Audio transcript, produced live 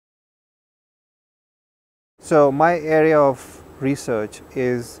So my area of research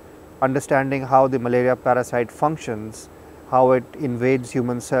is understanding how the malaria parasite functions, how it invades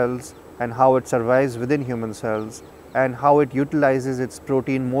human cells and how it survives within human cells, and how it utilizes its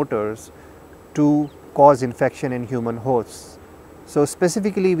protein motors to cause infection in human hosts. So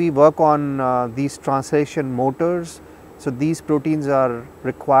specifically we work on these translation motors. So these proteins are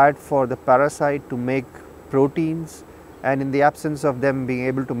required for the parasite to make proteins, and in the absence of them being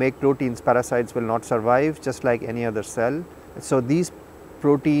able to make proteins, parasites will not survive just like any other cell. So these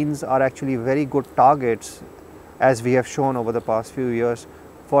proteins are actually very good targets, as we have shown over the past few years,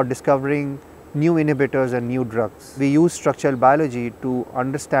 for discovering new inhibitors and new drugs. We use structural biology to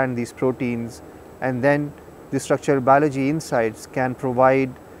understand these proteins, and then the structural biology insights can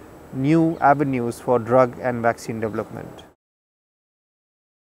provide new avenues for drug and vaccine development.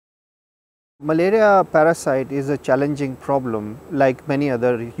 Malaria parasite is a challenging problem like many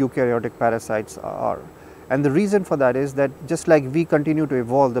other eukaryotic parasites are. And the reason for that is that just like we continue to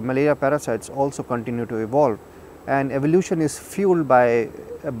evolve, the malaria parasites also continue to evolve. And evolution is fueled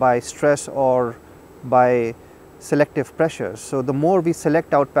by stress or by selective pressures. So the more we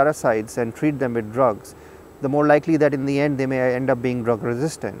select out parasites and treat them with drugs, the more likely that in the end they may end up being drug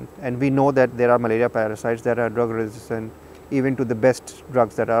resistant. And we know that there are malaria parasites that are drug resistant even to the best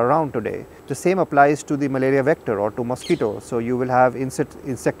drugs that are around today. The same applies to the malaria vector or to mosquitoes. So you will have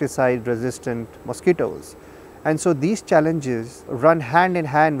insecticide resistant mosquitoes. And so these challenges run hand in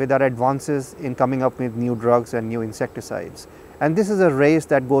hand with our advances in coming up with new drugs and new insecticides. And this is a race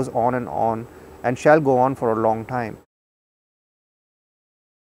that goes on and shall go on for a long time.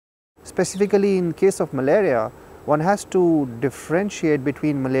 Specifically in case of malaria, one has to differentiate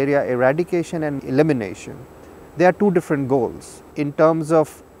between malaria eradication and elimination. There are two different goals. In terms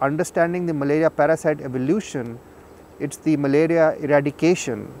of understanding the malaria parasite evolution, it's the malaria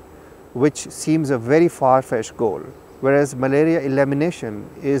eradication which seems a very far-fetched goal, whereas malaria elimination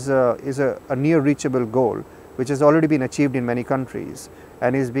is a near reachable goal which has already been achieved in many countries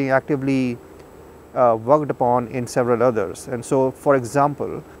and is being actively worked upon in several others. And so, for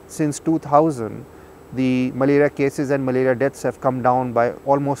example, since 2000, the malaria cases and malaria deaths have come down by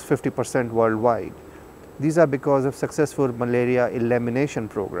almost 50% worldwide. These are because of successful malaria elimination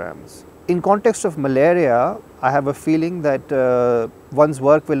programs. In context of malaria, I have a feeling that one's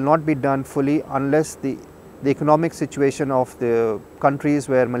work will not be done fully unless the economic situation of the countries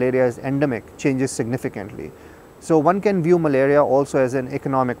where malaria is endemic changes significantly. So one can view malaria also as an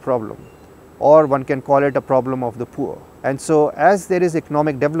economic problem, or one can call it a problem of the poor. And so as there is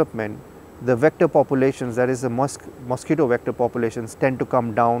economic development, the vector populations, that is the mosquito vector populations, tend to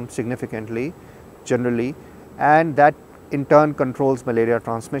come down significantly generally, and that in turn controls malaria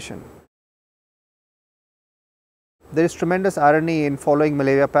transmission. There is tremendous irony in following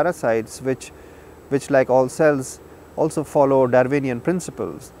malaria parasites which like all cells also follow Darwinian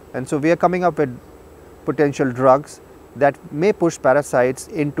principles. And so we are coming up with potential drugs that may push parasites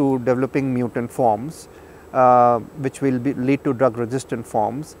into developing mutant forms, which will lead to drug resistant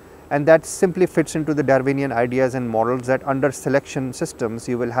forms, and that simply fits into the Darwinian ideas and models that under selection systems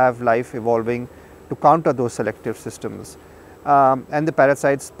you will have life evolving to counter those selective systems, and the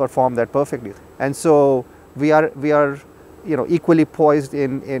parasites perform that perfectly. And so we are equally poised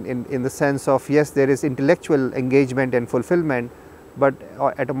in the sense of, yes, there is intellectual engagement and fulfillment, but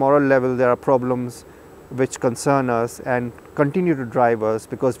at a moral level there are problems which concern us and continue to drive us,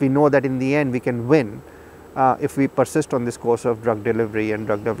 because we know that in the end we can win if we persist on this course of drug delivery and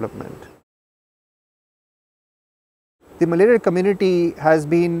drug development. The malaria community has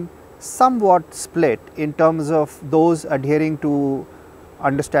been somewhat split in terms of those adhering to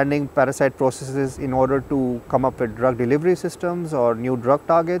understanding parasite processes in order to come up with drug delivery systems or new drug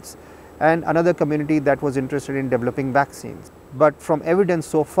targets, and another community that was interested in developing vaccines. But from evidence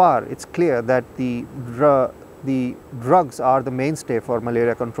so far, it's clear that the drugs are the mainstay for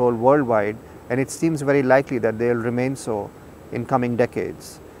malaria control worldwide, and it seems very likely that they will remain so in coming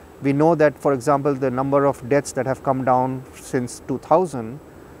decades. We know that, for example, the number of deaths that have come down since 2000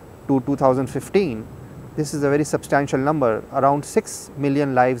 to 2015, this is a very substantial number. Around 6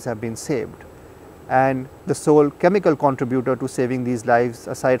 million lives have been saved, and the sole chemical contributor to saving these lives,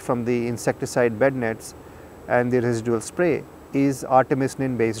 aside from the insecticide bed nets and the residual spray, is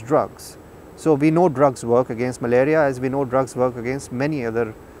artemisinin based drugs. So we know drugs work against malaria, as we know drugs work against many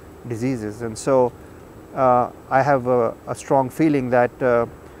other diseases. And so I have a strong feeling that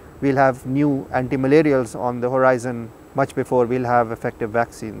we'll have new antimalarials on the horizon much before we'll have effective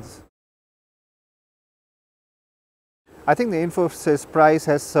vaccines. I think the Infosys Prize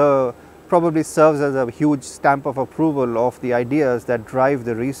has probably serves as a huge stamp of approval of the ideas that drive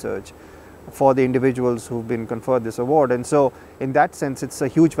the research. for the individuals who've been conferred this award. And so in that sense, it's a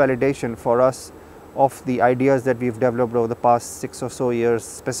huge validation for us of the ideas that we've developed over the past 6 or so years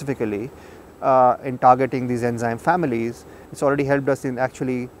specifically in targeting these enzyme families. It's already helped us in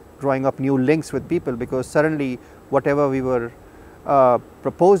actually drawing up new links with people, because suddenly whatever we were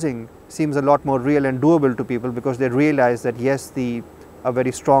proposing seems a lot more real and doable to people, because they realize that yes, a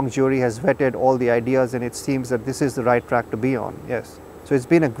very strong jury has vetted all the ideas and it seems that this is the right track to be on. Yes. So it's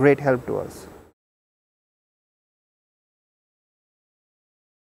been a great help to us.